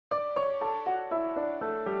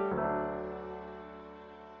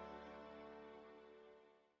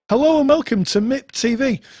Hello and welcome to MIP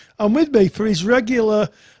TV. And with me for his regular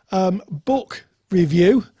book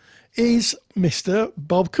review is Mr.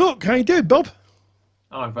 Bob Cooke. How you doing, Bob?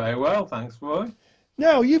 I'm very well, thanks, Roy.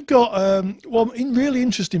 Now, you've got one really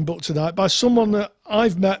interesting book tonight by someone that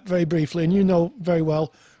I've met very briefly and you know very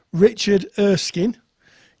well, Richard Erskine.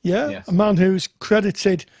 Yeah, Yes. a man who's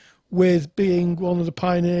credited with being one of the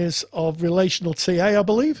pioneers of relational TA, I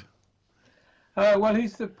believe. Well,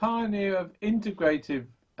 he's the pioneer of integrative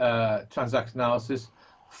transaction analysis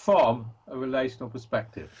from a relational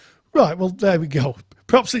perspective. Right, well, there we go.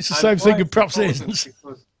 Perhaps it's the same thing and perhaps it isn't.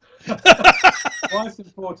 Why it's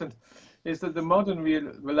important is that the modern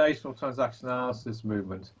relational transaction analysis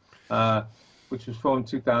movement, which was formed in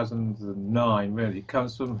 2009, really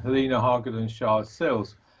comes from Helena Hoggett and Charlotte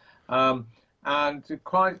Sills, and it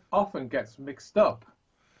quite often gets mixed up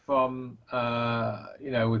from,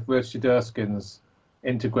 with Richard Erskine's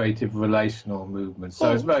integrative relational movement.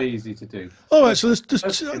 So it's very easy to do. All right, so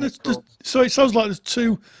so it sounds like there's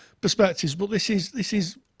two perspectives, but this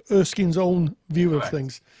is Erskine's own view of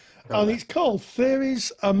things. And it's called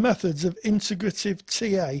Theories and Methods of Integrative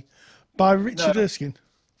TA by Richard Erskine.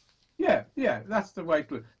 Yeah, that's the way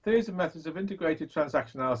to look. Theories and Methods of Integrated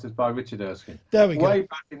Transaction Analysis by Richard Erskine. There we go. Way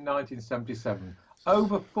back in 1977,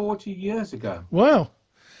 over 40 years ago. Wow.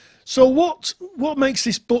 So what makes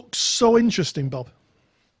this book so interesting, Bob?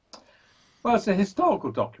 Well, it's a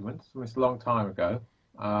historical document from a long time ago.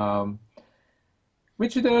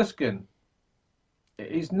 Richard Erskine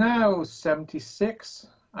is now 76,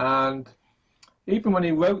 and even when he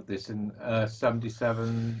wrote this in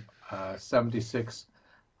 77, 76,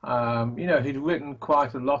 he'd written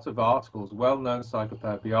quite a lot of articles, well-known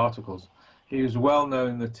psychotherapy articles. He was well-known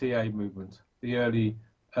in the TA movement, the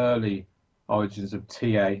early origins of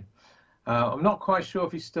TA. I'm not quite sure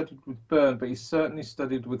if he studied with Byrne, but he certainly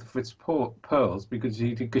studied with Fritz Perls because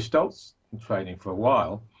he did Gestalt training for a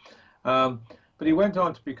while. But he went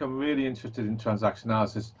on to become really interested in transaction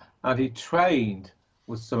analysis, and he trained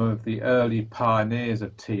with some of the early pioneers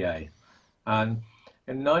of TA. And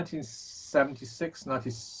in 1976,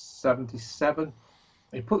 1977,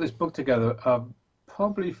 he put this book together of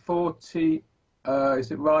probably 40,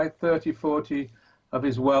 30, 40 of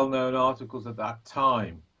his well-known articles at that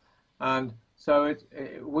time. And so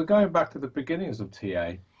we're going back to the beginnings of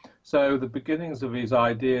TA. So the beginnings of his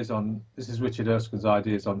ideas on, this is Richard Erskine's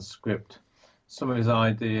ideas on script, some of his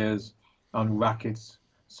ideas on rackets,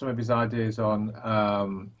 some of his ideas on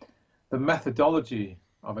the methodology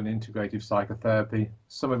of an integrative psychotherapy,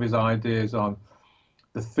 some of his ideas on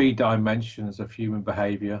the 3 dimensions of human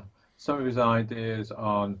behavior, some of his ideas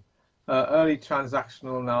on early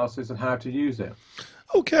transactional analysis and how to use it.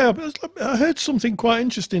 Okay, I heard something quite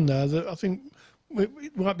interesting there that I think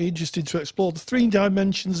it might be interesting to explore. The 3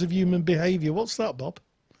 dimensions of human behavior. What's that, Bob?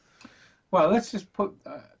 Well, let's just put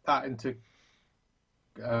that into,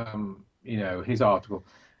 his article.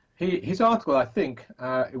 His article, I think,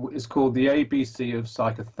 is called The ABC of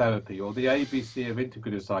Psychotherapy, or The ABC of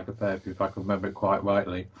Integrative Psychotherapy, if I can remember it quite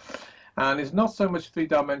rightly. And it's not so much 3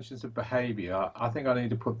 dimensions of behavior. I think I need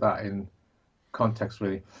to put that in context,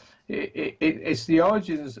 really. It's the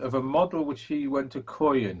origins of a model which he went to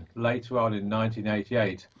coin later on in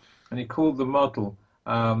 1988, and he called the model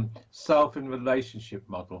self in relationship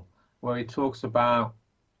model, where he talks about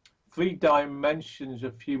 3 dimensions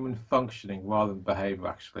of human functioning rather than behavior,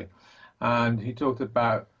 actually. And he talked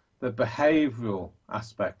about the behavioral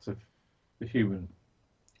aspects of the human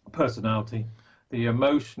personality, the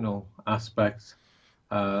emotional aspect,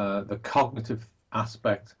 the cognitive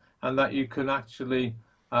aspect, and that you can actually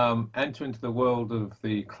enter into the world of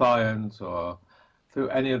the client or through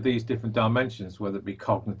any of these different dimensions, whether it be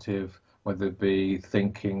cognitive, whether it be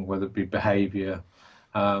thinking, whether it be behavior.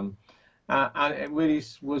 And it really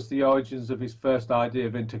was the origins of his first idea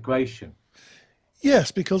of integration.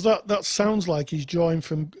 Yes, because that sounds like he's drawing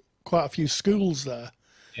from quite a few schools there.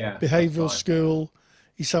 Yeah, behavioural school.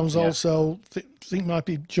 He sounds also think might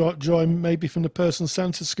be drawing maybe from the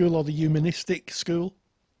person-centered school or the humanistic school.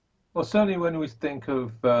 Well, certainly when we think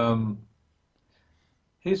of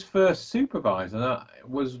his first supervisor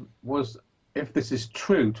was, if this is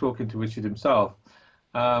true, talking to Richard himself,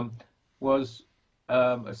 was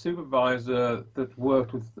a supervisor that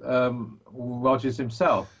worked with Rogers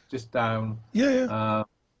himself, just down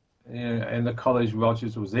in the college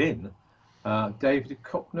Rogers was in. David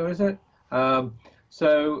Kuckner, is it?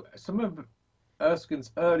 So some of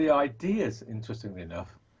Erskine's early ideas, interestingly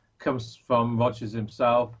enough, comes from Rogers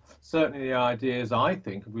himself. Certainly the ideas, I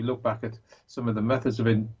think, if we look back at some of the methods of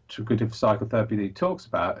integrative psychotherapy that he talks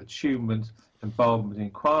about, attunement, involvement,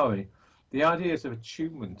 inquiry, the ideas of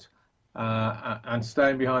attunement and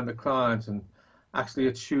staying behind the client and actually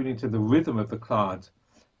attuning to the rhythm of the client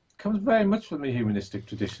comes very much from the humanistic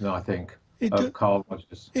tradition, I think, of Carl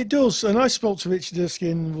Rogers. It does, and I spoke to Richard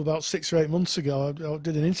Erskine about 6 or 8 months ago. I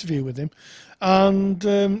did an interview with him, and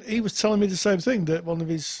he was telling me the same thing, that one of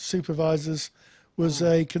his supervisors was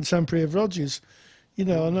a contemporary of Rogers. You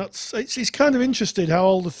know, and it's kind of interesting how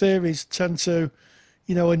all the theories tend to,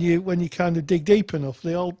 you know, when you kind of dig deep enough,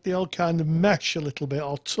 they all kind of mesh a little bit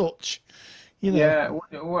or touch. You know. Yeah,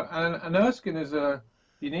 and Erskine is a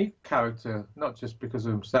unique character, not just because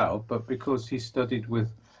of himself, but because he studied with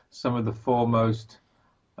some of the foremost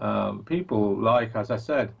people, like, as I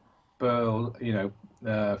said, Pearl, you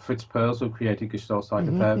know, Fritz Perls, who created Gestalt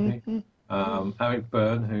psychotherapy, Eric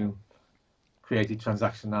Berne, who created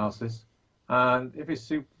transaction analysis, and if his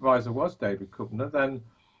supervisor was David Kuppner, then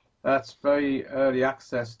that's very early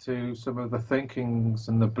access to some of the thinkings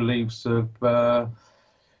and the beliefs of,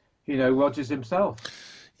 you know, Rogers himself.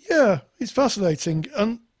 Yeah, it's fascinating.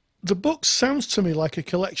 And the book sounds to me like a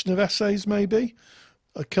collection of essays, maybe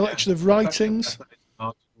a collection of writings.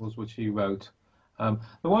 Articles which he wrote.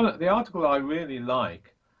 The article I really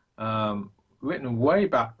like, written way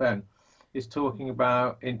back then, is talking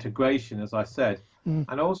about integration, as I said,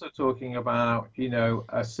 and also talking about, you know,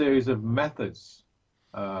 a series of methods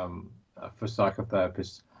for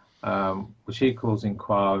psychotherapists, which he calls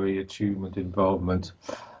inquiry, attunement, involvement.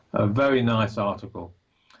 A very nice article.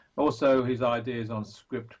 Also, his ideas on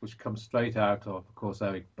script, which comes straight out of course,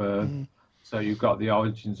 Eric Berne. So you've got the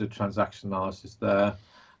origins of transaction analysis there.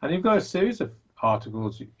 And you've got a series of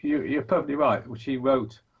articles, you're perfectly right, which he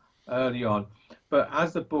wrote early on. But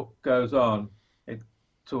as the book goes on, it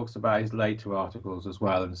talks about his later articles as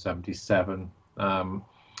well in '77. And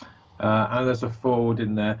there's a forward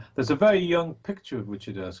in there. There's a very young picture of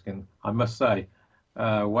Richard Erskine, I must say,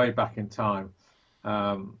 way back in time.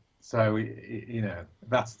 So, you know,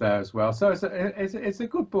 that's there as well. So it's a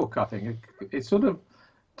good book, I think. It sort of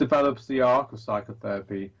develops the arc of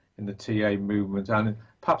psychotherapy in the TA movement and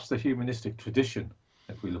perhaps the humanistic tradition,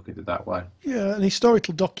 if we look at it that way. Yeah, an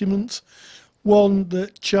historical document, one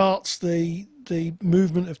that charts the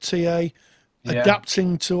movement of TA,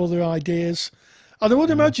 adapting to other ideas. And I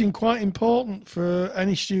would imagine quite important for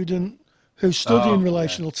any student who's studying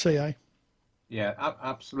relational TA. Yeah,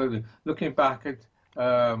 absolutely. Looking back at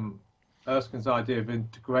Erskine's idea of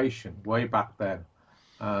integration way back then,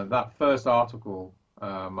 that first article,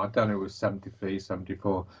 I don't know, it was 73,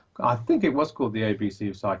 74, I think it was called the ABC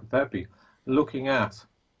of Psychotherapy, looking at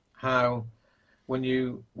how when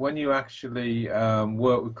you actually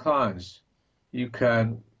work with clients, you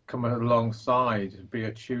can come alongside, be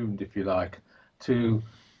attuned, if you like, to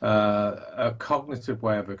a cognitive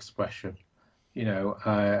way of expression, you know,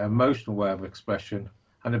 emotional way of expression,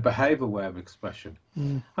 and a behavioural way of expression.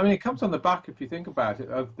 I mean, it comes on the back, if you think about it,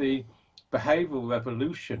 of the behavioural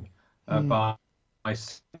revolution by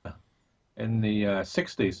Skinner in the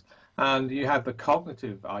 60s. And you had the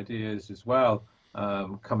cognitive ideas as well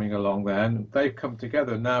coming along there, and they've come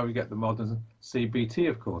together. Now we get the modern CBT,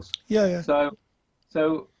 of course. Yeah.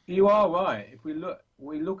 So you are right. If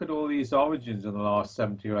we look at all these origins in the last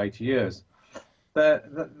 70 or 80 years,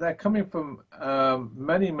 they're coming from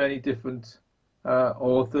many different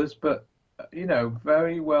authors, but you know,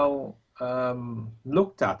 very well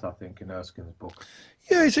looked at, I think, in Erskine's book.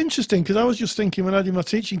 Yeah, it's interesting because I was just thinking when I did my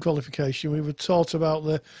teaching qualification, we were taught about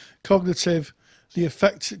the cognitive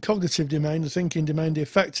domain, the thinking domain, the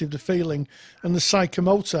affective, the feeling, and the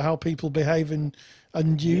psychomotor, how people behave and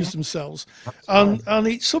use themselves. And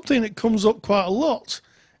it's something that comes up quite a lot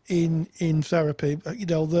in therapy, you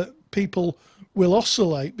know, that people will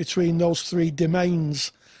oscillate between those three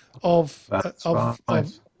domains of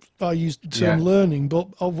I use the term learning, but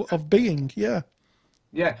of being. Yeah,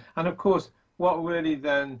 and of course what really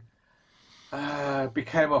then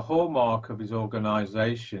became a hallmark of his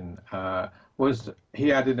organization was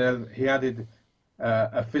he added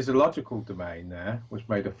a physiological domain there, which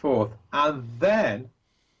made a fourth, and then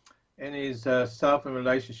in his self and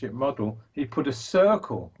relationship model he put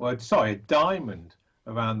a diamond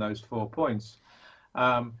around those 4 points,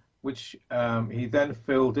 which he then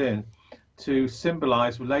filled in to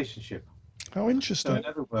symbolize relationship. How interesting. So in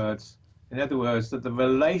other words, that the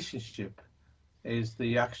relationship is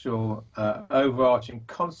the actual overarching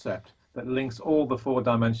concept that links all the 4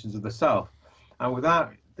 dimensions of the self. And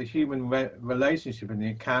without the human relationship and the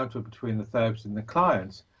encounter between the therapist and the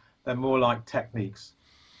client, they're more like techniques.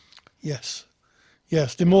 Yes,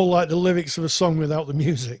 they're more like the lyrics of a song without the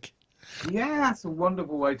music. Yeah, that's a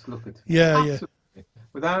wonderful way to look at it. Yeah, absolutely. Yeah.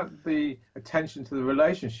 Without the attention to the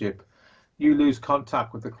relationship, you lose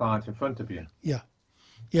contact with the client in front of you. Yeah,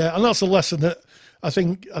 Yeah, and that's a lesson that I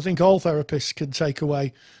think all therapists can take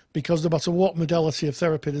away, because no matter what modality of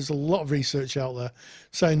therapy, there's a lot of research out there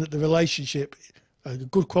saying that the relationship, a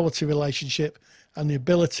good quality relationship, and the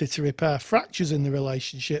ability to repair fractures in the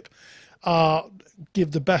relationship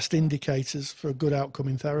give the best indicators for a good outcome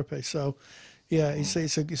in therapy. So, yeah,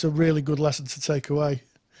 it's a really good lesson to take away.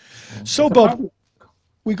 So, Bob,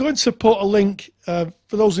 we're going to put a link, for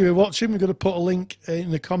those of you watching, we're going to put a link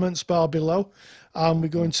in the comments bar below. And we're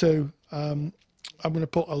going to, I'm going to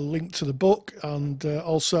put a link to the book, and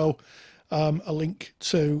also a link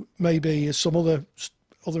to maybe some other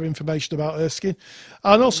information about Erskine.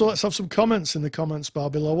 And also let's have some comments in the comments bar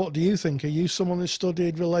below. What do you think? Are you someone who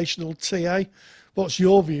studied relational TA? What's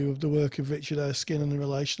your view of the work of Richard Erskine and the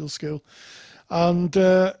relational school? And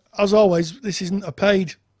as always, this isn't a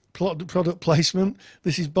paid product placement.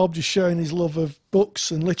 This is Bob just sharing his love of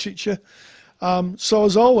books and literature. So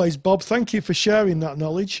as always, Bob, thank you for sharing that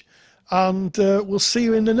knowledge, and we'll see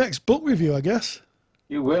you in the next book review, I guess.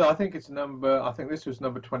 You will. I think this was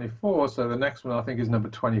number 24, so the next one I think is number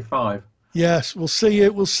 25. Yes, we'll see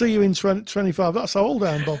you in 25. That's how old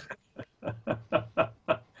I am,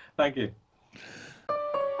 Bob. Thank you.